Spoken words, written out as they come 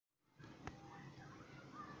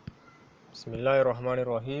Bismillahir Rahmanir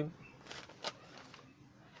Rahim.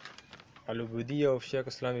 Al-Ubudiyya of Shaykh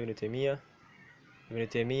Islam Ibn Taymiyyah. Ibn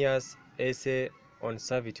Taymiyyah's essay on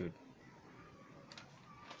servitude.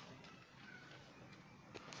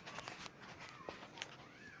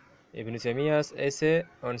 Ibn Taymiyyah's essay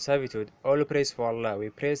on servitude. All praise for Allah. We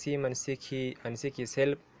praise Him and seek His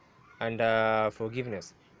help and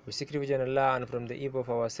forgiveness. We seek refuge in Allah and from the evil of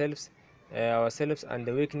ourselves and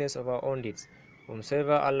the weakness of our own deeds.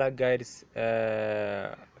 Whomsoever Allah guides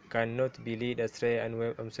cannot be led astray, and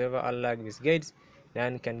whomsoever Allah misguides,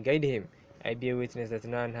 none can guide him. I bear witness that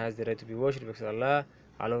none has the right to be worshipped except Allah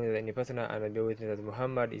alone with any partner, and I bear witness that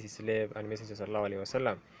Muhammad is his slave and messenger sallallahu alaihi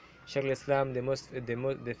wasallam. Shaykh al-Islam, the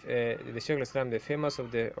Shaykh al-Islam, the famous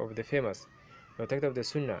of the famous, protector of the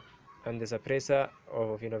Sunnah and the suppressor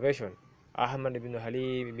of innovation, Ahmad ibn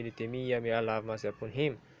Halim ibn Taymiyyah, may Allah have mercy upon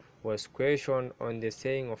him, was questioned on the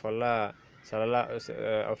saying of Allah Azza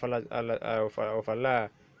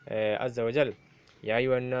wa Jal, Ya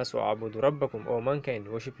ayyuhan nasu a'budu rabbakum, O mankind,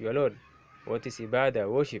 worship your Lord. What is ibadah,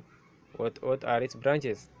 worship? What are its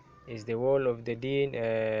branches? Is the whole of the deen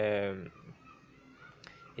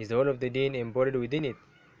embodied within it?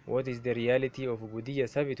 What is the reality of ubudiyya,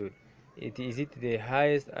 servitude? Is it the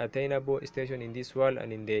highest attainable station in this world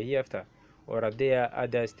and in the hereafter, or are there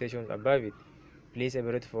other stations above it? Please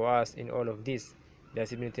elaborate for us in all of this.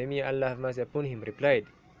 Thus Ibn Taymiyyah, Allah have mercy upon him, replied,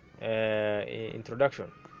 Introduction.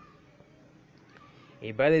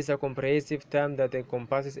 Ibadah is a comprehensive term that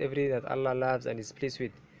encompasses everything that Allah loves and is pleased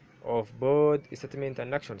with, of both statement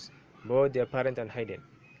and actions, both the apparent and hidden.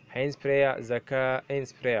 Hence prayer, zakah,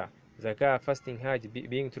 fasting, hajj,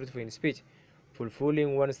 being truthful in speech,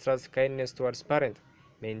 fulfilling one's trust, kindness towards parent,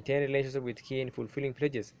 maintain relationship with kin, fulfilling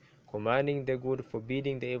pledges, commanding the good,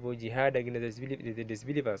 forbidding the evil, jihad against the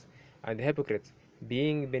disbelievers and the hypocrites,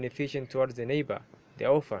 being beneficent towards the neighbor, the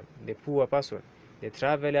orphan, the poor person, the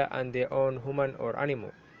traveler, and their own human or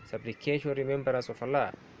animal, supplication, remembrance of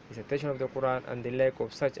Allah, recitation of the Quran, and the like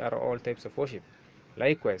of such are all types of worship.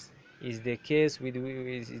 Likewise is the case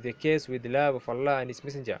with love of Allah and His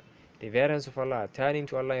Messenger, reverence of Allah, turning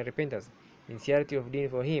to Allah in repentance, sincerity of deen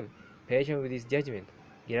for Him, patience with His judgment,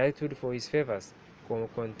 gratitude for His favors,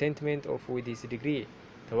 contentment with His degree,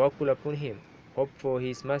 tawakkul upon Him, hope for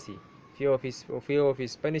His mercy, fear of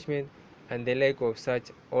His punishment, and the like of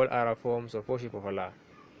such, all are forms of worship of Allah.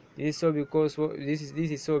 This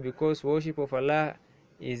is so because worship of Allah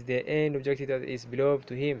is the end objective that is beloved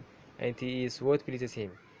to Him, and it is what pleases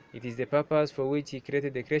Him. It is the purpose for which He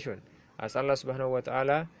created the creation, as Allah subhanahu wa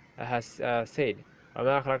ta'ala has said,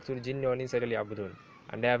 وَمَا خَلَقْتُ الْجِنَّ وَالْإِنسَ إِلَّا لِيَعْبُدُونَ,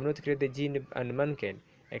 and I have not created the jinn and mankind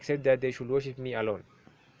except that they should worship me alone.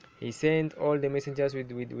 He sent all the messengers with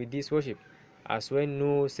this worship, as when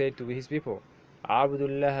Nuh said to his people, أَعْبُدُ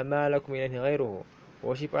اللَّهَ مَا لَكُمْ إِلَهٍ غَيْرُهُ,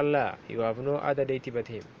 worship Allah, you have no other deity but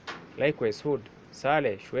Him. Likewise Hud,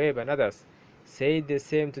 Saleh, Shuaib, and others said the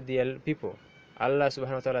same to their people. Allah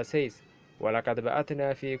subhanahu wa ta'ala says, وَلَقَدْ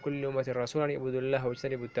بَعَثْنَا فِي كُلِّ أُمَّةٍ رَسُولًا اعْبُدُوا اللَّهَ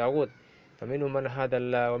وَاجْتَنِبُوا الطَّاغُوتَ فَمِنْهُم مَّنْ هَدَى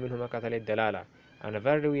اللَّهُ وَمِنْهُم مَّن قَطَعَ الدَّلَالَةَ. And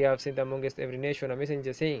verily we have sent amongst every nation a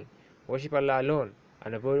messenger saying, worship Allah alone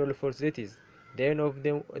and avoid all false deities. Then of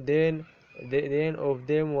them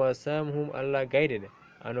were some whom Allah guided,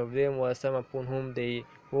 and of them were some upon whom the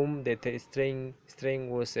straying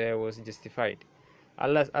was justified.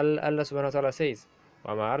 Allah subhanahu wa ta'ala says,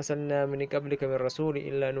 وَمَا أَرْسَلْنَا مِن قَبْلِكَ مِن رَّسُولٍ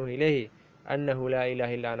إِلَّا نُوحِي إِلَيْهِ أَنَّهُ لَا إِلَهَ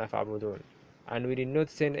إِلَّا أَنَا فَاعْبُدُونِ. And we did not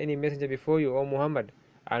send any messenger before you, O Muhammad,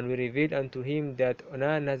 and we revealed unto him that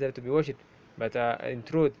none has to be worshipped but in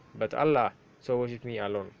truth but Allah, so worship me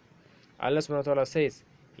alone. Allah subhanahu wa ta'ala says,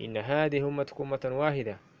 إِنَّ هَذِهِ أُمَّتُكُمْ أُمَّةً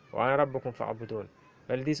وَاحِدَةً وَأَنَا رَبُّكُمْ فَاعْبُدُونِ.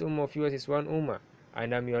 But this ummah of yours is one ummah,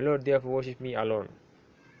 and I am your Lord, therefore worship me alone.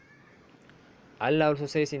 Allah also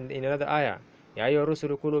says in another ayah, يَا أَيُّهَا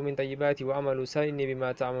الرُّسُلُ كُلُوا مِن طَيِّبَاتِ وَاعْمَلُوا إِنِّي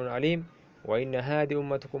بِمَا تَعْمَلُونَ عَلِيمٌ وَإِنَّ هَذِهِ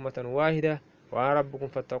أُمَّتُكُمْ أُمَّةً وَاحِدَةً وَأَنَا رَبُّكُمْ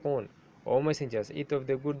فَاتَّقُونِ. O messengers, eat of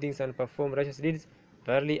the good things and perform righteous deeds.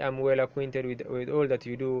 Verily I am well acquainted with all that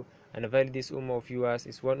you do, and verily this ummah of yours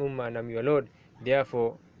is one ummah, and I am your Lord,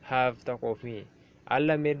 therefore have taqwa of me.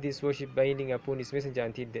 Allah made this worship binding upon His messenger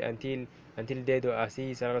until death, as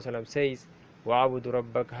He says, وَعَبُدُ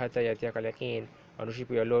رَبَّكَ حَتَّى يَأْتِيَكَ الْيَقِينُ, and worship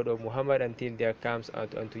your Lord, O Muhammad, until there comes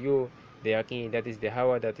unto you the yaqeen, that is the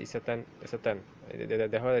hawa that is Satan,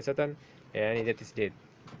 the hawa that is Satan, and that is dead.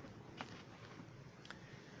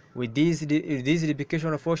 With this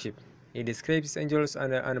replication of worship, He describes angels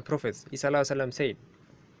and prophets. Isa said,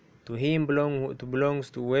 to Him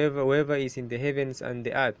belongs to whoever is in the heavens and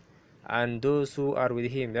the earth, and those who are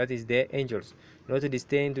with Him, that is the angels, not to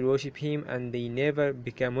disdain to worship Him, and they never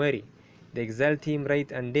become weary. They exalt Him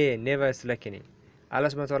night and day, never slackening. Allah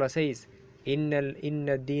subhanahu wa ta'ala says,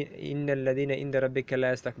 إن الذين عند ربك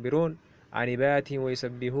لا يستكبرون عن عبادته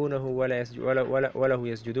ويسبحونه وله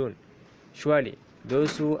يسجدون. Surely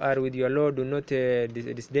those who are with your Lord do not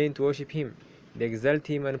disdain to worship him, they exalt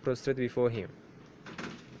him and prostrate before him.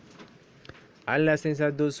 Allah sends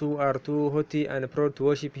out those who are too haughty and proud to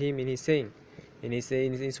worship him in his saying, in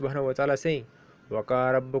subhanahu wa ta'ala saying,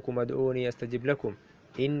 وَقَالَ رَبُّكُمْ أَدْعُونِي أَسْتَجِبْ لَكُمْ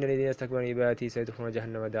إِنَّ الَّذِينَ اسْتَكْبَرُوا عَنْ عِبَادَتِي سَيَدْخُلُونَ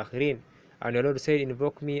جَهَنَّمَ دَاخِرِينَ. And your Lord said,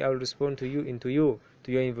 invoke me, I will respond to you, into your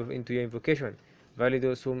invocation. Verily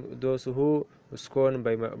those who scorn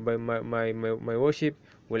by my worship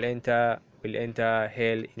will enter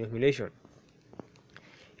hell in humiliation.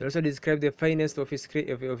 He also described the finest of his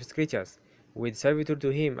creatures with servitude to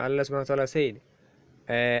him. Allah subhanahu wa ta'ala said,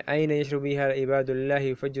 أين يشرب بها عباد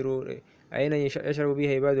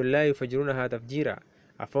الله يفجرونها تفجيرا.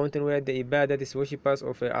 A fountain where the ibad, that is worshippers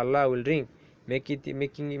of Allah, will drink,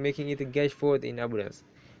 making it gush forth in abundance.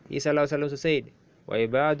 Isa also said,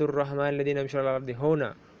 وَعِبَادُ الرَّحْمَنِ الَّذِينَ يَمْشُونَ عَلَى الْأَرْضِ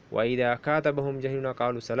هَوْنًا وَإِذَا كَاتَبَهُمْ جَاهِلُونَ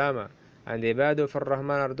قَالُوا سَلَامًا. And the ibad of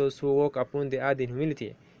Ar-Rahman are those who walk upon the earth in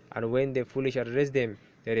humility, and when the foolish address them,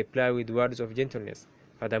 they reply with words of gentleness.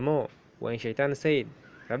 Furthermore, when Shaitan said,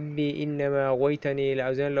 ربي إنما غويتني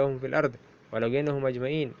لأزين لهم في الأرض ولأغوينهم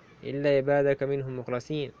أجمعين إلا عبادك منهم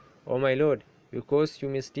مخلصين. O my Lord, because you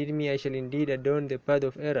mislead me, I shall indeed adorn the path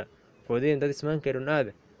of error for them, that is mankind on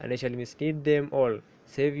earth, and I shall mislead them all,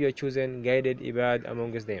 save your chosen, guided ibad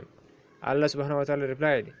amongst them. Allah subhanahu wa ta'ala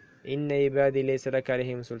replied, Inna ibadi laysa laka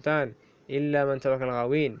alayhim sultan illa man tabaka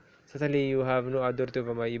al-ghawin. Certainly you have no authority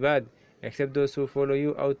over my ibad except those who follow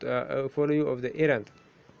you of the errant.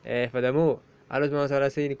 Furthermore, Allah subhanahu wa ta'ala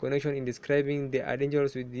said in connection in describing the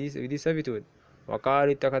dangers with this servitude, وَقَالِ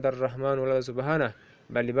اتَّخَذَ الرَّحْمَنُ وَلَدًا سُبْحَانَهُ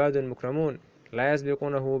بَلْ عِبَادٌ مُكْرَمُونَ لَا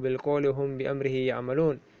يَسْبِقُونَهُ بِالْقَوْلِ وَهُمْ بِأَمْرِهِ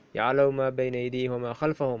يَعْمَلُونَ يَعْلَمُ مَا بَيْنَ أَيْدِيهِمْ وَمَا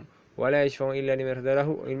خَلْفَهُمْ وَلَا يَشْفَعُونَ إِلَّا لِمَنِ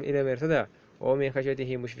ارْتَضَىٰ وَمِنْ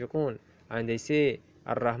خَشْيَتِهِ مُشْفِقُونَ. And they say,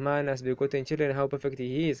 Ar-Rahman has begotten children, how perfect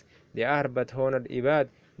he is. They are but honored ibad.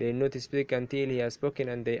 They do not speak until he has spoken,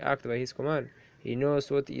 and they act by his command. He knows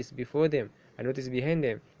what is before them and what is behind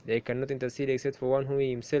them. They cannot intercede except for one whom he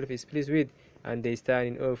himself is pleased with, and they stand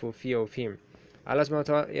in awe for fear of him. Allah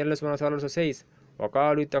subhanahu wa ta'ala also says,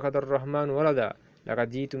 وَقَالُوا اتَّخَذَ الرَّحْمَنُ وَلَدًا لَقَدْ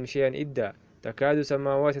جِئْتُمْ شَيْئًا إِدًّا تَكَادُ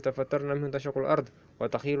السَّمَاوَاتُ يَتَفَطَّرْنَ مِنْهُ تَنشَقُّ الْأَرْضُ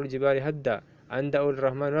وَتَخِرُّ الْجِبَالُ هَدًّا أَن دَعُوا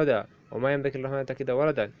لِلرَّحْمَنِ وَلَدًا وَمَا يَنبَغِي لِلرَّحْمَنِ أَن يَتَّخِذَ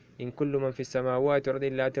وَلَدًا إِن كُلُّ مَنْ فِي السَّمَاوَاتِ وَالْأَرْضِ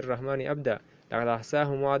إِلَّا آتِي الرَّحْمَنِ عَبْدًا لَقَدْ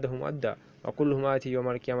أَحْصَاهُمْ وَعَدَّهُمْ عَدًّا وَكُلُّهُمْ آتِيهِ يَوْمَ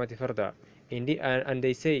الْقِيَامَةِ فَرْدًا. Indeed, and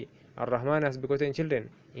they say, Ar-Rahman has begotten children.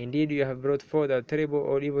 Indeed, you have brought forth a terrible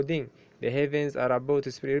or evil thing. The heavens are about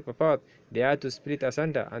to split apart, the earth to split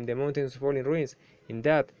asunder, and the mountains to fall in ruins. In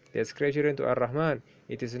that, they ascribe children to Ar-Rahman.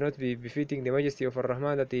 It is not befitting the majesty of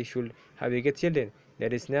Ar-Rahman that he should have beget children.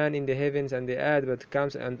 There is none in the heavens and the earth but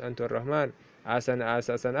comes unto Ar-Rahman as an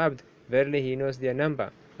abd. Verily, he knows their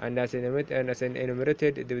number, and has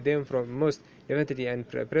enumerated them from most definitely and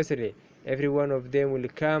precisely. Every one of them will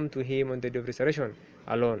come to him on the day of resurrection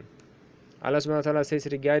alone. Allah subhanahu wa ta'ala says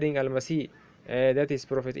regarding Al-Masih, that is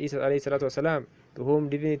Prophet Isa alayhi salatu wasalam, to whom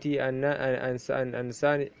divinity and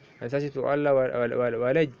sonship to Allah were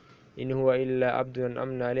alleged, in huwa illa abdun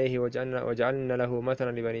amna alayhi waja'alna lahu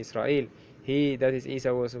mathalan li bani Israel. He, that is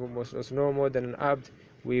Isa, was no more than an abd.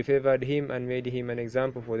 We favored him and made him an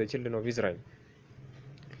example for the children of Israel.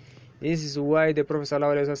 This is why the Prophet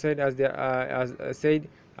ﷺ said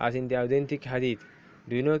as in the authentic hadith,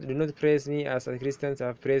 do not praise me as the Christians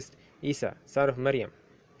have praised Isa, son of Maryam.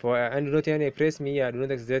 And do not praise me, do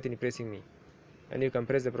not exert in praising me. And you can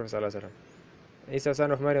praise the Prophet ﷺ. Isa,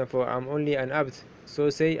 son of Maryam, for I am only an abd. So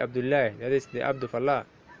say Abdullah, that is the abd of Allah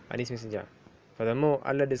and his messenger. Furthermore,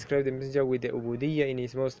 Allah described the messenger with the ubudiyyah in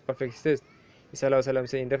his most perfect state. Isa ﷺ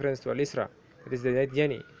said in reference to Al-Isra, that is the night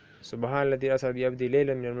journey, Subhanalladhi asra bi abdi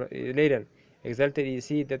laylan. Exalted is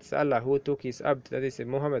he, that is Allah, who took his abd, that is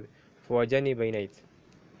Muhammad, for a journey by night.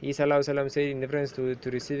 Isa ﷺ said in reference to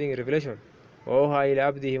receiving revelation, وَأَوْحَى إِلَى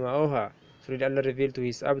عَبْدِهِ مَا أَوْحَى. So did Allah reveal to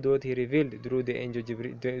his abd what he revealed through the angel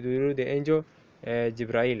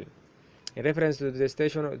Jibreel. In reference to the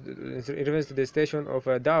station of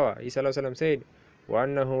Dawah, Isa ﷺ said,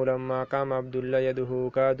 وَأَنَّهُ لَمَّا قَامَ عَبْدُ اللَّهِ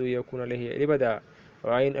يَدُهُ كَادُوا يَكُونَ لَهِ عِبَادًا.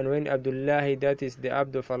 And when Abdullah, that is the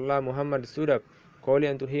abd of Allah, Muhammad, stood up, calling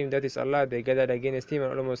unto him, that is Allah, they gathered against him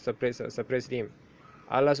and almost suppressed him.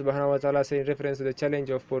 Allah subhanahu wa ta'ala said in reference to the challenge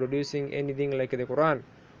of producing anything like the Quran,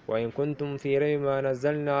 وَإِن كُنْتُمْ فِي رَيْبٍ مَّا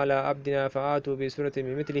نَزَّلْنَا عَلَىٰ عَبْدِنَا فَآتُوا بِسُورَةٍ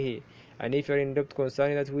مِّن مِثْلِهِ. And if you are in doubt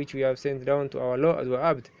concerning that which we have sent down to our Lord, to our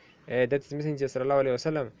abd, that is Messenger sallallahu alayhi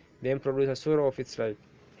wa sallam, then produce a surah of its like.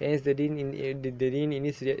 Hence the deen in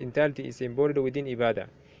its entirety is embodied within ibadah.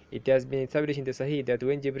 It has been established in the Sahih that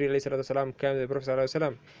when Jibril came to the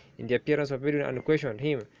Prophet in the appearance of Bedouin and questioned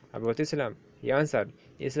him about Islam, he answered,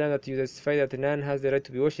 Islam that you testify that none has the right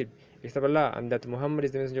to be worshipped except Allah, and that Muhammad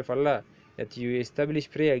is the messenger of Allah, that you establish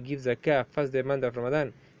prayer, give zakah, fast the month of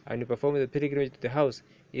Ramadan, and you perform the pilgrimage to the house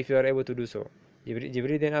if you are able to do so.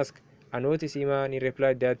 Jibril then asked, and what is Iman? He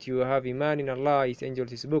replied that you have Iman in Allah, His angels,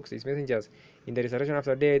 His books, His messengers, in the resurrection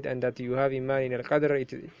after death, and that you have Iman in Al-Qadr,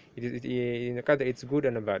 in Al-Qadr it's good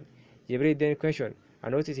and bad. Jibril then questioned,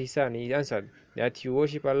 and what is Ihsan? He answered, that you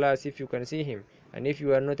worship Allah as if you can see Him, and if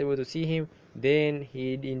you are not able to see Him, then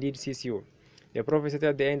He indeed sees you. The Prophet said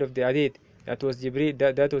at the end of the hadith, that was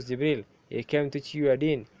Jibril. He came to teach you a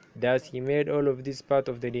deen. Thus he made all of this part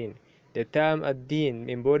of the deen. The term ad-din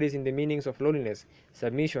embodies in the meanings of lowliness,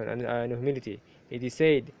 submission, and humility. It is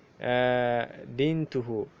said,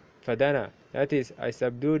 dintuhu fadana, that is, I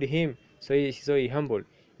subdued him, so he humbled.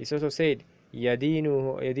 It's also said,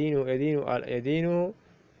 yadinu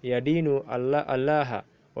Allah,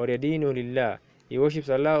 or yadinu lillah. He worships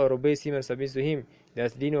Allah or obeys Him and submits to Him.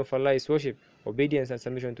 Thus, deen of Allah is worship, obedience, and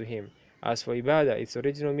submission to Him. As for ibadah, its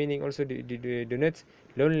original meaning also denotes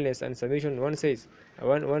loneliness and submission. One says,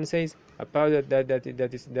 a power that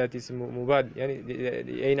is mubad,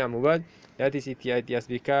 mubad, that is it has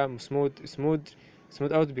become smooth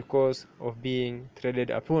out because of being treaded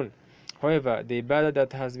upon. However, the ibadah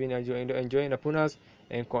that has been enjoined upon us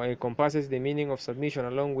encompasses the meaning of submission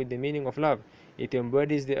along with the meaning of love. It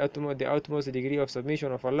embodies the utmost degree of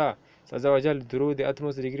submission of Allah through the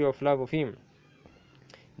utmost degree of love of Him.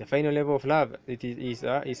 The final level of love is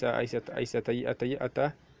atayum,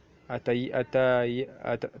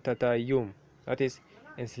 that is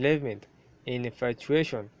enslavement,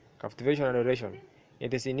 infatuation, captivation, and adoration.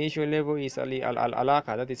 Its initial level is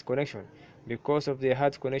al-alaqa, that is connection, because of the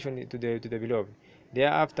heart's connection to the beloved.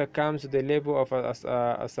 Thereafter comes the level of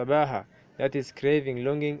sabaha, that is craving,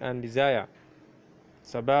 longing, and desire.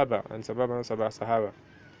 Sahaba.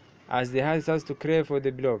 As the heart starts to crave for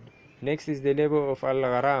the beloved. Next is the level of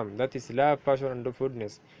al-gharam, that is love, passion, and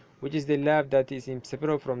fondness, which is the love that is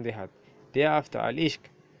inseparable from the heart. Thereafter al-ishq,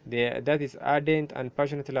 that is ardent and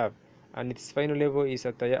passionate love, and its final level is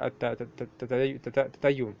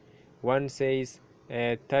tatayum. One says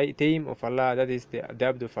taim of Allah, that is the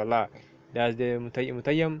abd of Allah. Thus the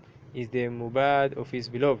mutayyam is the mubad of his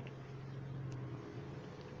beloved.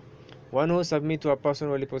 One who submits to a person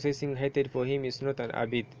while possessing hatred for him is not an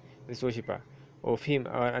abid, this worshipper of him.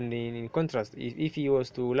 And in contrast, if he was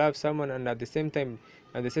to love someone and at the same time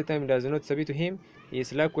does not submit to him, he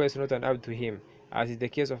is likewise not an abd to him, as is the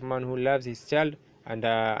case of man who loves his child and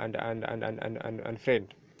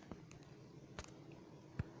friend.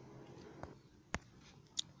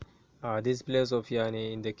 This place of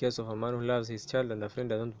yani in the case of a man who loves his child and a friend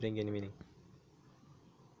doesn't bring any meaning.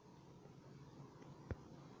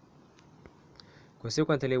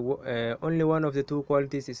 Consequently, only one of the two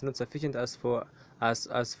qualities is not sufficient as far as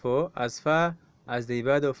the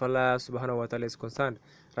ibadah of Allah subhanahu wa ta'ala is concerned.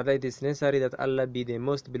 Rather, it is necessary that Allah be the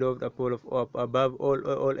most beloved above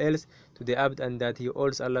all else to the abd, and that he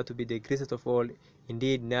holds Allah to be the greatest of all.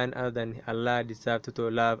 Indeed, none other than Allah deserves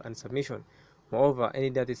total love and submission. Moreover,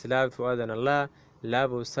 anything that is loved for other than Allah,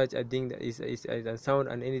 love of such a thing that is unsound,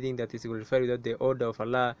 and anything that is glorified without the order of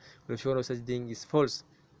Allah, glorification of such thing is false.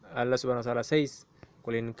 Allah subhanahu wa ta'ala says,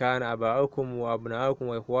 قل إن كان آباؤكم وأبناؤكم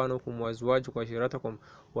وإخوانكم وأزواجكم وعشيرتكم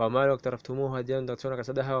وأموال اقترفتموها تجارة تخشون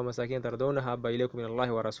كسادها ومساكين ترضونها أحب إليكم من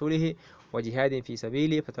الله ورسوله وجهاد في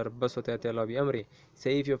سبيله فتربصوا حتى يأتي الله بأمره.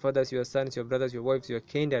 Say, if your fathers, your sons, your brothers, your wives, your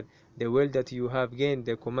kindred, the wealth that you have gained,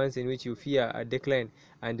 the commands in which you fear are declined,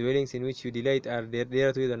 and dwellings in which you delight are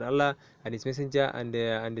dearer to you than Allah and His Messenger, and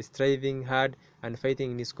the striving hard and fighting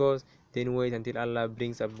in His cause, then wait until Allah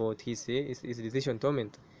brings about His decision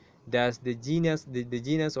torment. Thus, the genius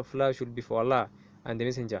of love should be for Allah and the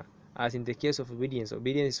Messenger. As in the case of obedience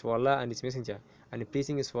is for Allah and His Messenger, and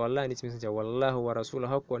pleasing is for Allah and His Messenger. Wallahu wa Rasuluhu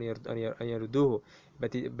haqqun an yarduhu.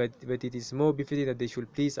 But it is more befitting that they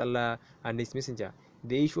should please Allah and His Messenger.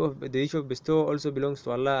 The issue of bestow also belongs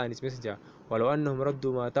to Allah and His Messenger. وَلَوْ أَنَّهُمْ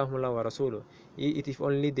رَدُّوا مَا آتَاهُمُ اللَّهُ وَرَسُولُهُ. If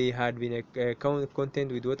only they had been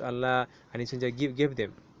content with what Allah and His Messenger gave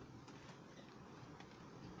them.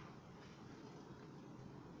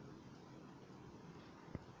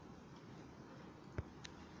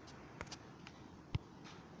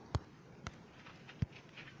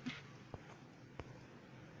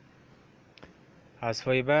 As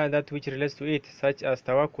for ibadah, that which relates to it, such as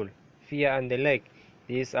tawakkul, fear, and the like,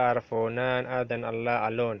 these are for none other than Allah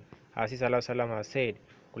alone. As His Allah has said,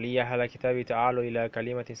 قُلْ يَا أَهْلَ الْكِتَابِ تَعَالُوا إِلَى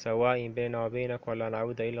كَلِمَةٍ سَوَاءٍ بَيْنَنَا وَبَيْنَكُمْ أَلَّا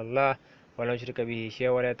نَعْبُدَ إِلَّا اللَّهَ ولا نشرك به شيئا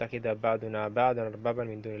ولا يتخذ بعضنا بعضا أربابا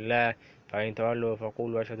من دون الله فإن تولوا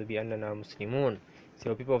فقولوا أشهد بأننا مسلمون.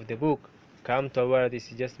 So people of the book, come to where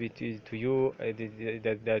this is just to you,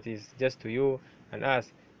 that is just to you and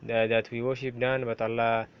us, that we worship none but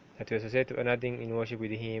Allah, that we associate nothing in worship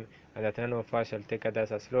with Him, and that none of us shall take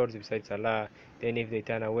others as lords besides Allah. Then if they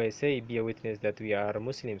turn away, say, be a witness that we are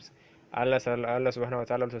Muslims. Allah subhanahu wa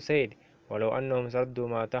ta'ala also said, ولو أنهم صدوا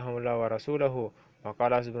ما أتاهم الله ورسوله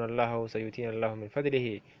وقال حسبنا الله سيؤتينا الله من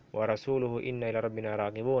فضله ورسوله إنا إلى ربنا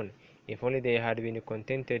راغبون. If only they had been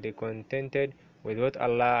contented with what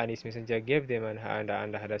Allah and His Messenger gave them and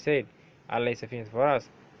had said, Allah is sufficient for us,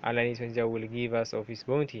 Allah and His Messenger will give us of His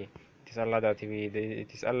bounty. It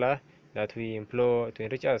is Allah that we implore to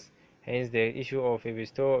enrich us. Hence the issue of a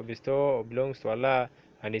bestow belongs to Allah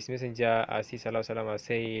and His Messenger, as He sallallahu has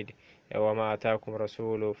said, وَمَا أَتَاكُمْ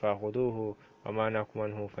رَسُولُ فَخُذُوهُ وَمَا نَهَاكُمْ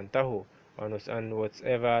عَنْهُ فَانْتَهُوا. And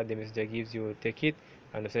whatever the Messenger gives you, take it,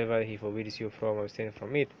 and whatever he forbids you from, abstain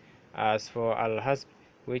from it. As for al-hasb,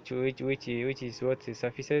 which is what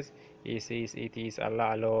suffices, it is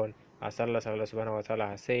Allah alone, as Allah subhanahu wa ta'ala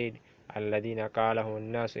has said, الَّذِينَ قَالَهُمُ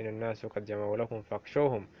النَّاسُ إِنَّ النَّاسُ قَدْ جَمَعُوا لَكُمْ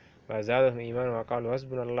فَاخْشَوْهُمْ وَزَادَهُمْ إِيمَانًا وَقَالُوا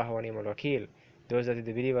حَسْبُنَا اللَّهُ وَنِعْمَ الْوَكِيلُ. Those that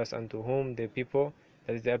the believers unto whom the people,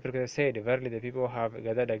 that is the Prophet said, verily the people have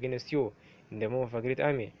gathered against you in the move of a great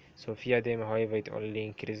army, so fear them. However, it only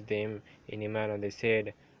increased them in iman, and they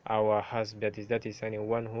said, our husband, that is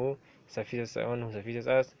one who suffices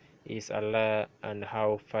us is Allah, and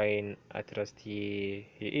how fine a trustee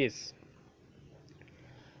he is.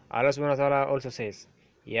 Allah subhanahu wa ta'ala also says,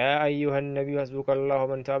 Ya ayyuhan nabiyyu hasbukallahu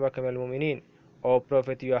man tabaka minal mu'minin. O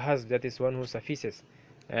Prophet, your husband, that is one who suffices,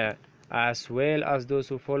 as well as those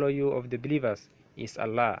who follow you of the believers, is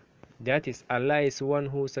Allah. That is, Allah is one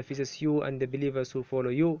who suffices you and the believers who follow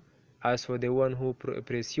you. As for the one who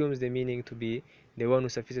presumes the meaning to be the one who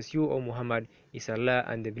suffices you, O Muhammad, is Allah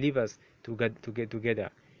and the believers to get together,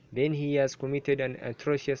 then he has committed an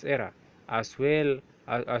atrocious error, as well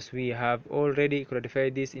as we have already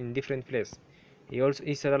clarified this in different places. Allah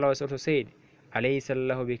has also said, Alaysa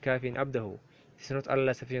Allahu bikafin abdahu. Is not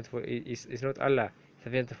Allah sufficient for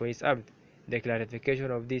his abd? The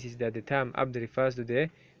clarification of this is that the term abd refers to the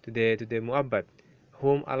mu'abbad,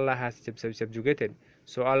 whom Allah has subjugated.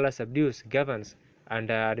 So Allah subdues, governs, and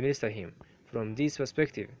administers him. From this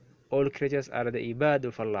perspective, all creatures are the ibad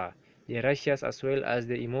of Allah, the righteous as well as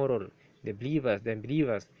the immoral, the believers,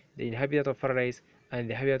 the inhabitant of paradise and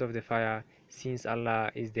the inhabitant of the fire, since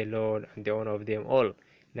Allah is the Lord and the owner of them all.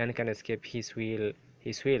 None can escape His will,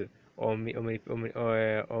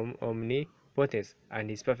 omnipotence, and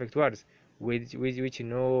His perfect words, which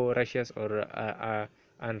no righteous or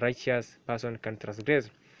unrighteous person can transgress.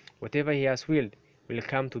 Whatever He has willed will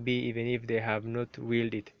come to be, even if they have not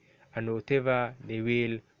willed it, and whatever they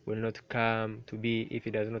will not come to be if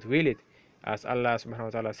He does not will it. As Allah subhanahu wa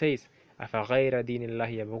ta'ala says, أَفَغَيْرَ دِينِ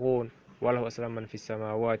اللَّهِ يَبْغُونَ وَلَهُ أَسْلَمَ مَنْ فِي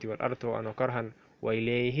السَّمَاوَاتِ وَالْأَرْضِ وَأَنَّ كَرْهًا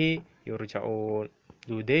وَإِلَيْهِ يُرْجَعُونَ.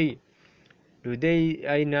 Do they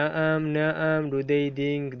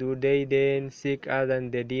then seek other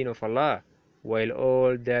than the deen of Allah, while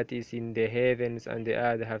all that is in the heavens and the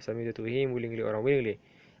earth have submitted to Him willingly or unwillingly,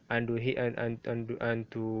 and to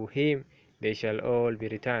Him they shall all be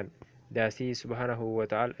returned. Thus He subhanahu wa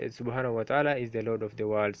ta'ala is the Lord of the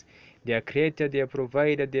worlds, their creator, their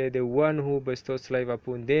provider, the one who bestows life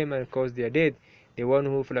upon them and causes their death, the one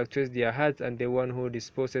who fluctuates their hearts, and the one who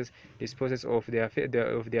disposes of their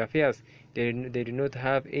affairs. They do not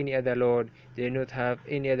have any other Lord, they do not have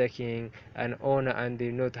any other king and owner, and they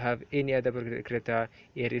do not have any other creator,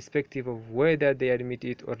 irrespective of whether they admit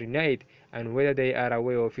it or deny it, and whether they are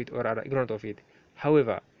aware of it or are ignorant of it.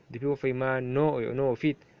 However, the people of Iman know of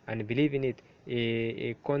it and believe in it,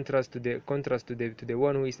 a contrast to the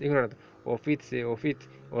one who is ignorant of it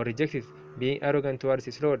or rejects it, being arrogant towards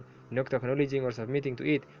his Lord, not acknowledging or submitting to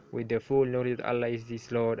it with the full knowledge that Allah is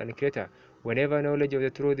his Lord and Creator. Whenever knowledge of the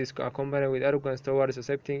truth is accompanied with arrogance towards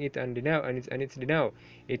accepting it and its denial,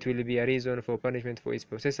 it will be a reason for punishment for its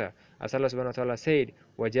possessor. As Allah subhanahu wa ta'ala said,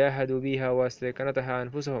 وَجَاهَدُوا بِهَا وَاسْتَيْقَنَتْهَا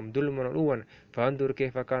أَنفُسُهُم ظُلْمًا وَعُلُوًّا فَانظُرْ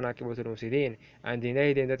كَيْفَ كَانَ عَاقِبَةُ الْمُفْسِدِينَ. And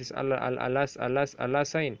deny them, that is Allah's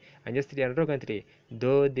sign, unjustly and arrogantly,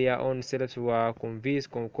 though their own selves were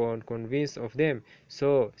convinced of them.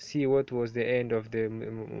 So see what was the end of the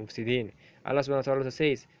mufsidin. Allah subhanahu wa ta'ala also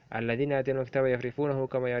says, الذين آتيناهم الكتاب يعرفونه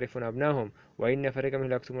كما يعرفون أبناءهم وإن فريقا منهم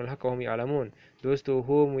ليكتمون الحق وهم يعلمون. Those to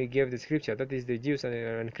whom we gave the scripture, that is the Jews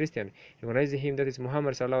and Christians, recognize him, that is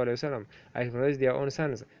Muhammad sallallahu alaihi wasallam, and recognize their own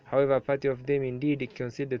sons. However, a party of them indeed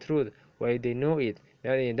concealed the truth why they know it.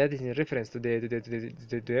 That is in reference to the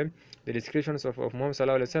descriptions of Muhammad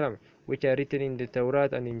sallallahu alaihi wasallam, which are written in the Torah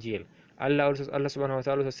and Injil. Allah subhanahu wa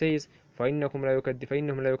ta'ala also says, فإنهم لا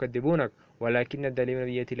يكذبونك ولكن الظالمين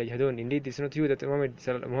بآيات الله يجحدون. Indeed, it's not you that Muhammad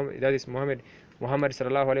sallallahu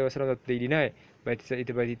alaihi wasallam that they deny, but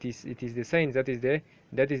it is the signs, that is the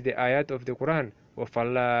ayat of the Quran of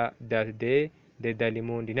Allah that the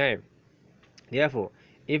Dalimun deny. Therefore,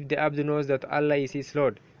 if the Abd knows that Allah is his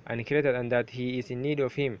Lord and Creator and that he is in need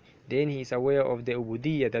of him, then he is aware of the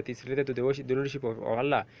ubudiyyah that is related to the lordship of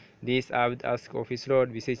Allah. This Abd asks of his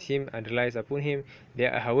Lord, beseeches him, and relies upon him.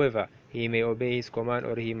 There, however, he may obey his command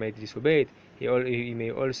or he might disobey it. He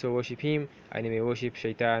may also worship him, and he may worship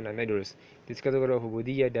shaitan and idols. This category of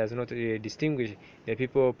ubudiyyah does not distinguish the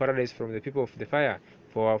people of paradise from the people of the fire,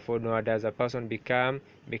 for nor does a person become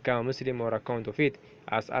a Muslim on account of it,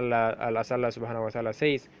 as Allah subhanahu wa ta'ala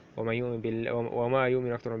says, وَمَا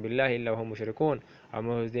يُؤْمِنُ أَكْثَرُهُم بِاللَّهِ إِلَّا وَهُمْ مُشْرِكُونَ, and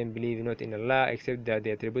most of them believe not in Allah except that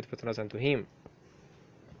they attribute patronage unto him.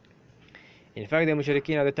 In fact, the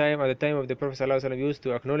mushrikeen at the time of the Prophet ﷺ used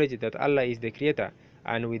to acknowledge that Allah is the creator,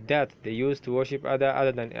 and with that they used to worship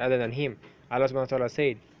other than him. Allah subhanahu wa ta'ala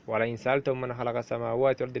said, وَلَئِنْ سَأَلْتَهُم مَّنْ خَلَقَ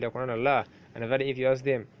السَّمَاوَاتِ وَالْأَرْضَ لَيَقُولُنَّ اللَّهُ, and verily if you ask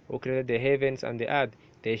them who created the heavens and the earth,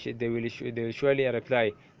 they will surely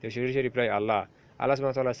reply Allah. Allah subhanahu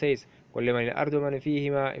wa ta'ala says, قل لمن الأرض من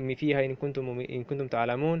فيها إن كنتم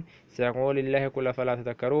تعلمون سيقول لله قل فلا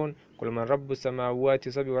تذكرون قل من رب السماوات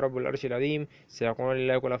السبع ورب العرش العظيم سيقول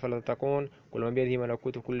لله قل فلا تتقون قل من بيده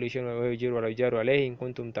ملكوت كل شيء وهو يجير ولا يجار عليه إن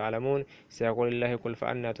كنتم تعلمون سيقول لله قل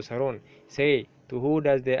فأنى تسحرون. Say, to who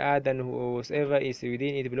does the earth and whosoever is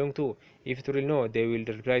within it belong to? If you truly know, they will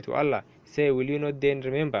reply to Allah. Say, will you not then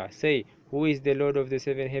remember? Say, who is the Lord of the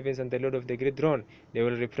seven heavens and the Lord of the great throne? They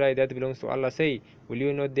will reply, that belongs to Allah. Say, will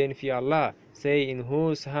you not then fear Allah? Say, in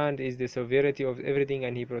whose hand is the sovereignty of everything,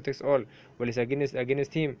 and he protects all. Well, it's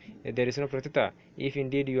against him there is no protector. If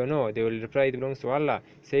indeed you know, they will reply, it belongs to Allah.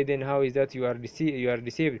 Say then, how is that you are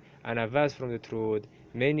deceived and averse from the truth?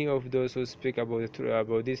 Many of those who speak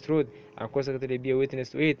about this truth and consequently be a witness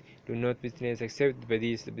to it do not witness except by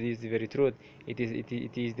this very truth. It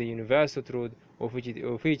is the universal truth of which it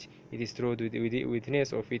is true.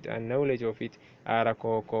 Witness of it and knowledge of it are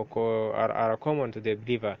common to the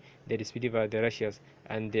believer, the disbeliever, the righteous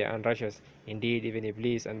and the unrighteous. Indeed, even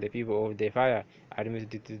Iblis and the people of the fire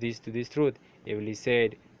admitted to this truth. Iblis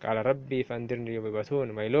said, قال ربي فانظرني يوم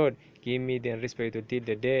يبعثون, my Lord, give me the respect until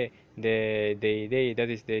the day that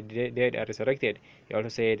is the dead are resurrected. He also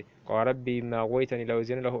said, قال ربي ما أغويتني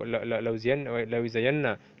لأزين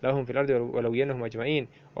لهم في الأرض ولأغوينهم أجمعين.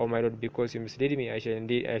 Oh my Lord, because you mislead me, I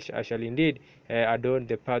shall indeed adorn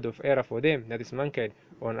the path of error for them, that is mankind,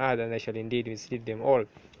 on earth, and I shall indeed mislead them all.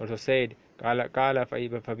 Also said, قال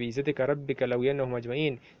فبعزتك ربك لأغوينهم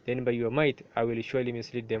أجمعين, then by your might I will surely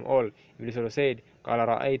mislead them all. Iblis also said, قال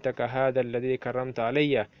رأيتك هذا الذي كرمت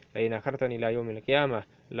علي لئن أخرتني إلى يوم القيامة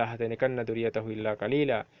لأحتنكن ذريته إلا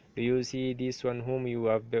قليلا. Do you see this one whom you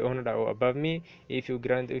have honored above me? If you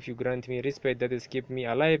grant me respect that is keep me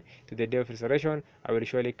alive to the day of resurrection, I will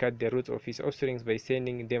surely cut the roots of his offspring by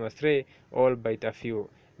sending them astray, all but a few.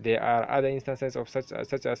 There are other instances of such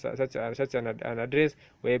an address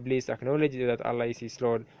where Iblis acknowledged that Allah is his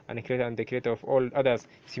Lord and Creator and the Creator of all others.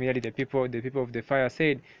 Similarly, the people of the fire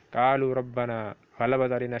said, قالوا ربنا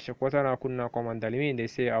غلبت علينا شقوتنا وكنا قوما ظالمين. They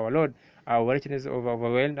say, our Lord, our wretchedness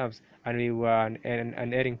overwhelmed us and we were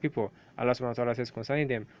an erring people. Allah subhanahu wa ta'ala says concerning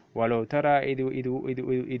them, ولو ترى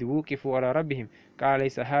إذ وقفوا على ربهم قال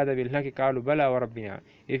ليس هذا بالحق قالوا بلى وربنا.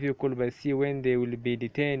 If you could but see when they will be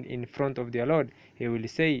detained in front of their Lord, he will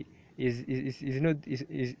say, is not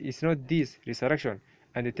this resurrection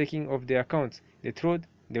and the taking of the accounts the truth?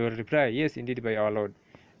 They will reply, yes, indeed, by our Lord.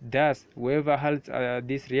 Thus, whoever holds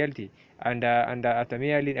this reality and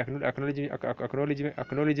merely acknowledging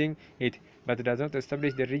it, but does not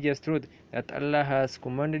establish the religious truth that Allah has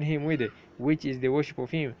commanded him with, which is the worship of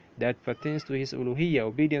him that pertains to his uluhiyyah,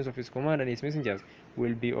 obedience of his command and his messengers,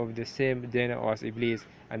 will be of the same genre as Iblis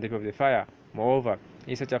and the people of the fire. Moreover,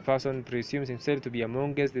 if such a person presumes himself to be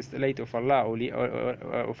amongst the slate of Allah,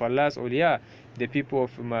 of Allah's awliya, the people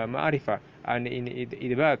of Ma'arifah and in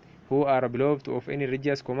Idbat, who are beloved of any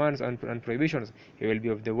religious commands and prohibitions, he will be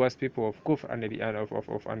of the worst people of Kufr and of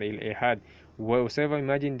Al-Ihad. Whoever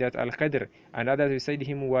imagined that Al-Qadr and others beside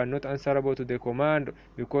him were not answerable to the command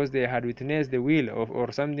because they had witnessed the will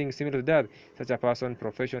or something similar to that, such a person's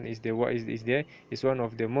profession is one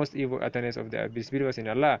of the most evil attendants of the disbelievers in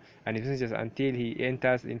Allah and his messengers until he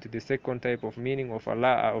enters into the second type of meaning of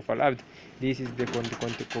Allah of Al-Abd. This is the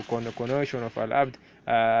connotation of Al-Abd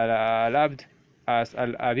as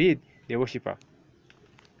Al-Abid, the worshipper.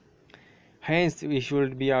 Hence, we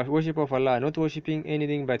should be a worshipper of Allah, not worshipping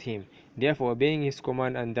anything but Him. Therefore, obeying His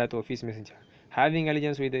command and that of His Messenger, having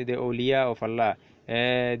allegiance with the awliya of Allah,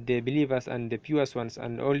 the believers and the pure ones,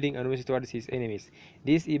 and holding animosity towards His enemies.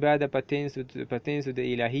 This ibadah pertains to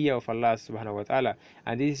the ilahiyya of Allah subhanahu wa ta'ala,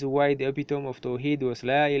 and this is why the epitome of Tawheed was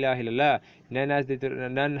La ilaha illallah.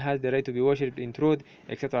 None has the right to be worshipped in truth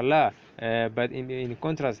except Allah, but in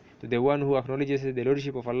contrast to the one who acknowledges the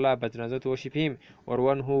lordship of Allah but does not worship Him, or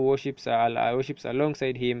one who worships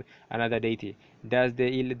alongside Him another deity. Thus the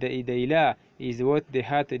ilah is what the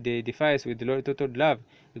heart defies with total love,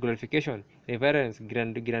 glorification, reverence,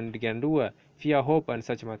 grandeur, fear, hope, and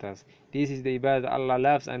such matters. This is the ibadah Allah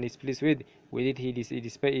loves and is pleased with. With it, He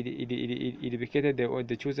dedicated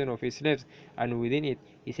the chosen of His slaves, and within it,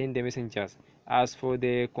 He sent the messengers. As for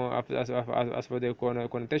the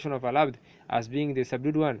connotation of al-abd as being the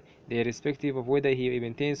subdued one, irrespective of whether he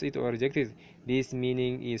maintains it or rejects it, this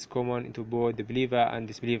meaning is common to both the believer and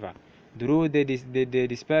disbeliever. Through the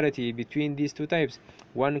disparity between these two types,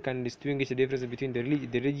 one can distinguish the difference between the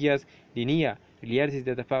religious diniyah, realities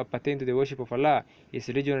that pertain to the worship of Allah, His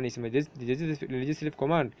religion and His legislative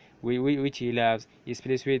command, which He loves, is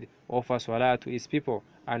pleased with, offers salah to His people,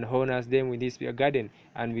 and honors them with His garden,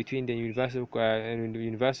 and between the universal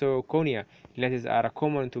konya, realities are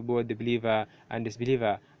common to both the believer and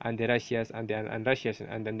disbeliever, and the righteous and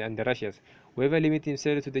the righteous. Whoever limits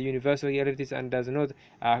himself to the universal realities and does not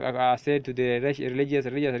accede to the religious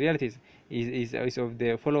realities is of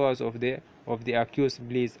the followers of the accused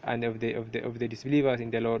bliss and of the disbelievers in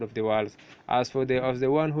the Lord of the worlds. As for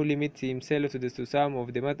the one who limits himself to some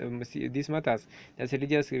of these matters, that's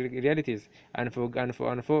religious realities, and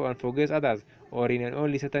forgets others, or in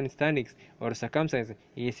only certain standings or circumstances,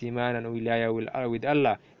 his iman and wilaya with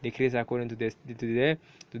Allah decrease according to the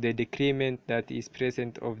decrement that is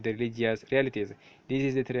present of the religious realities. This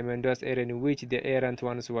is the tremendous error in which the errant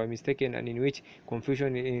ones were mistaken, and in which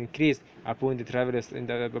confusion increased upon the travelers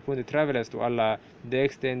to Allah, to the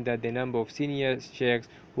extent that the number of senior sheikhs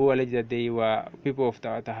who alleged that they were people of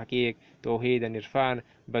tahqiq, tawheed, and irfan,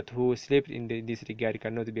 but who slept in this regard,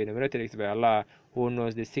 cannot be enumerated except by Allah, who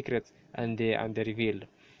knows the secrets and the revealed.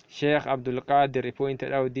 Sheikh Abdul Qadir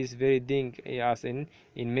pointed out this very thing as in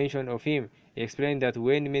mention of him. He explained that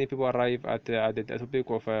when many people arrive at the topic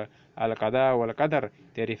of al-qada wal-qadar,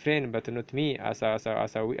 they refrain, but not me, as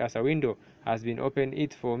a window has been opened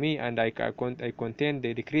it for me, and I contend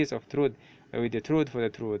the decrees of truth with the truth for the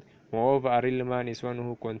truth. Moreover, a real man is one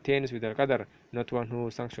who contends with al-qadar, not one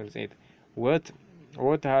who sanctions it. What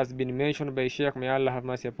has been mentioned by Sheikh, may Allah have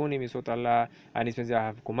mercy upon him, is what Allah and His Messenger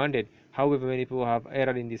have commanded. However, many people have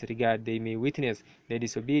erred in this regard. They may witness the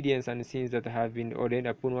disobedience and sins that have been ordained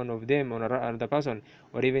upon one of them on another person,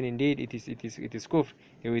 or even indeed it is kufr.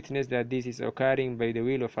 They witness that this is occurring by the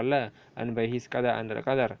will of Allah and by His qadar and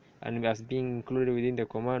al-qadar, and as being included within the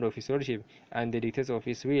command of His lordship and the dictates of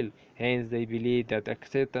His will. Hence, they believe that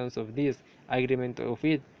acceptance of this, agreement of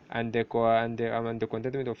it, and the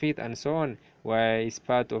contentment of it, and so on, is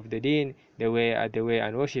part of the deen, the way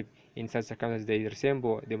and worship. In such circumstances, they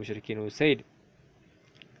resemble the mushrikeen who said,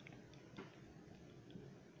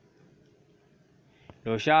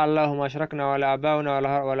 لو شاء الله ما أشركنا ولا آباؤنا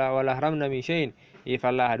ولا حرمنا من شيء. If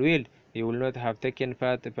Allah had willed, we will not have taken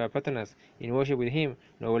partners in worship with Him,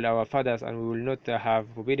 nor will our fathers, and we will not have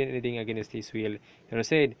forbidden anything against His will. He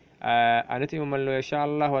said, أَنُطْعِمُ مَنْ لَوْ يَشَاءَ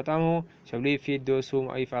اللَّهُ وَطَعَمُهُ. Shall we feed those whom,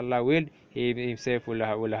 if Allah willed, He Himself will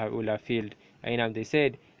have filled? And they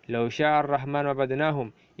said, لو شاء الرحمن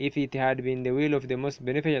وعبدناهم. If it had been the will of the most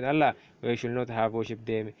beneficent Allah, we should not have worshipped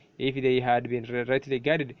them. If they had been rightly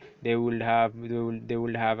guided, they would have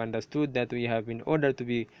understood that we have been ordered to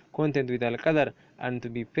be content with al-qadar and to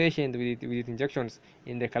be patient with its injunctions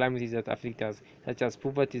in the calamities that afflict us, such as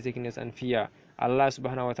poverty, sickness, and fear. Allah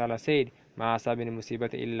subhanahu wa ta'ala said, مَا أَصَابَ مِن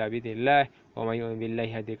مُصِيبَةٍ إِلَّا بِإِذْنِ اللَّهِ وَمَن يُؤْمِن بِاللَّهِ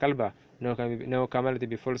يَهْدِ قَلْبَهُ. No calamity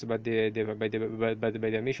befalls but by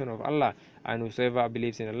the mission of Allah, and whosoever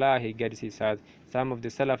believes in Allah, He guides his heart. Some of the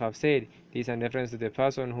Salaf have said this in reference to the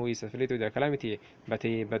person who is afflicted with a calamity, but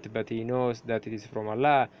he knows that it is from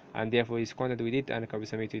Allah, and therefore he is content with it and can be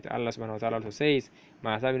submitted to it. Allah subhanahu wa ta'ala also says,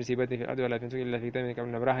 مَا أَصَابَ مِن مُصِيبَةٍ فِي الْأَرْضِ وَلَا فِي أَنفُسِكُمْ إِلَّا فِي كِتَابٍ مِن قَبْلِ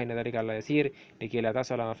أَن نَبْرَأَهَا إِنَّ ذَلِكَ عَلَى اللَّهِ يَسِيرٌ لِكَيْ لَا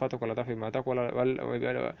تَحْزَنُوا عَلَىٰ مَا فَاتَكُمْ وَلَا تَفْرَحُوا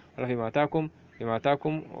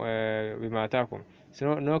بِمَا آتَاكُمْ.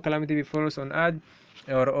 So no calamity befalls on earth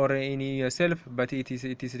or in yourself, but it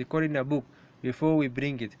is recorded in a book before we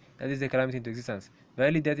bring it. That is the calamity into existence.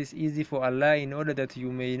 Verily, that is easy for Allah, in order that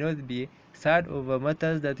you may not be sad over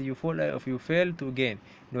matters that you fail to gain,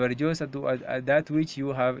 nor rejoice at that which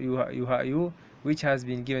which has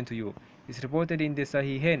been given to you. It's reported in the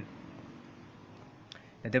Sahihain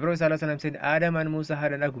The Prophet ﷺ said, Adam and Musa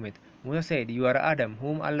had an argument. Musa said, You are Adam,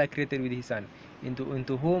 whom Allah created with his son, into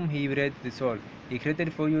whom he breathed the soul. He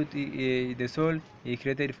created for you the soul he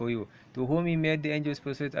created for you, to whom he made the angels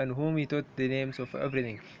possess, and whom he taught the names of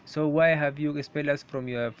everything. So why have you expelled us from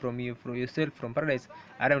yourself from paradise?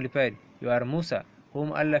 Adam replied, You are Musa,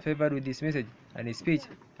 whom Allah favored with this message and his speech.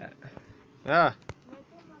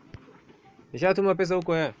 Nishatuma pesa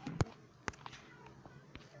huko ya.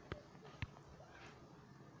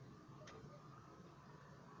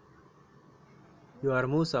 You are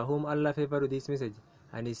Musa, whom Allah favored with this message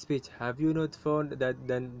and his speech. Have you not found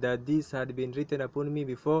that this had been written upon me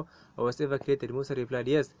before I was ever created? Musa replied,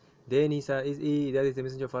 Yes. Then he said, that is the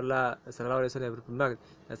messenger of Allah remarked,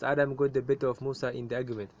 as Adam got the better of Musa in the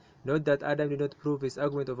argument. Note that Adam did not prove his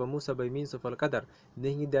argument over Musa by means of Al-Qadr,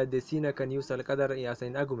 thinking that the sinner can use Al-Qadr as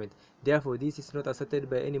an argument. Therefore, this is not accepted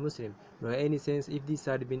by any Muslim, nor any sense. If this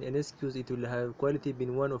had been an excuse, it would have quality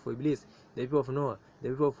been one of Iblis, the people of Noah, the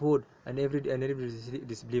people of Hud, and every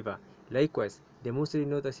disbeliever. Likewise, the Muslim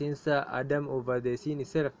did not censor Adam over the sin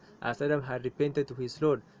itself, as Adam had repented to his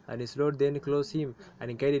Lord, and his Lord then clothed him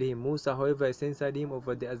and guided him. Musa, however, censored him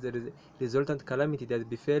over the resultant calamity that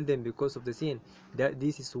befell them because of the sin.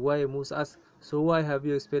 This is why Musa asked, So why have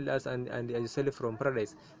you expelled us and yourself from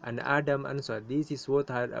paradise? And Adam answered, This is what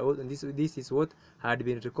had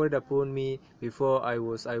been recorded upon me before I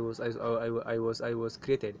was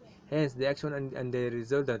created. Hence, the action and the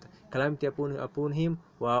resultant calamity upon him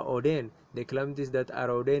were ordained. The calamities that are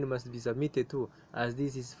ordained must be submitted to, as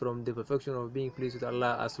this is from the perfection of being pleased with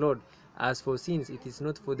Allah as Lord. As for sins, it is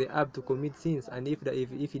not for the abd to commit sins, and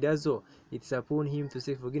if he does so, it is upon him to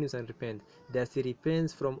seek forgiveness and repent. Thus he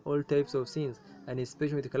repents from all types of sins, and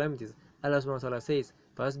especially with calamities. Allah subhanahu wa ta'ala says,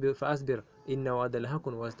 فَأَصْبِرْ إِنَّ وَعْدَ الْحَقٌّ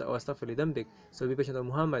وَاسْتَغْفِرْ لِذَنْبِكَ. So be patient, O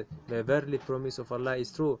Muhammad. The verily promise of Allah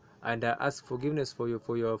is true, and ask forgiveness for your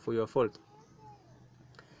fault.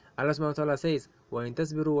 Allah subhanahu wa ta'ala says, وَإِن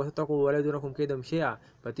تَصْبِرُوا وَتَتَّقُوا وَلَا يَضُرَّكُمْ كَيْدُهُمْ شَيْئًا.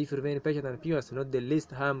 But if you remain patient and pious, not the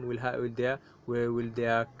least harm will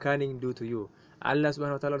their cunning do to you. Allah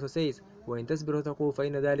subhanahu wa ta'ala also says, وَإِن تَصْبِرُوا وَتَتَّقُوا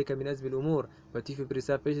فَإِنَّ ذَلِكَ مِنْ أَزْمِ الْأُمُورِ. But if you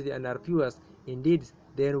preserve patiently and are pious indeed,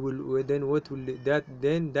 then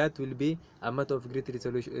that will be a matter of great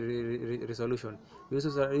resolution.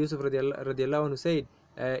 Yusuf radiallahu anhu said,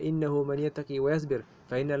 إنه من يتقي ويصبر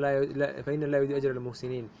فإن الله يضيع أجر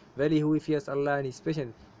المحسنين. Verily, who fears Allah and is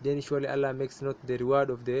patient, then surely Allah makes not the reward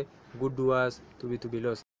of the good doers to be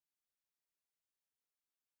lost.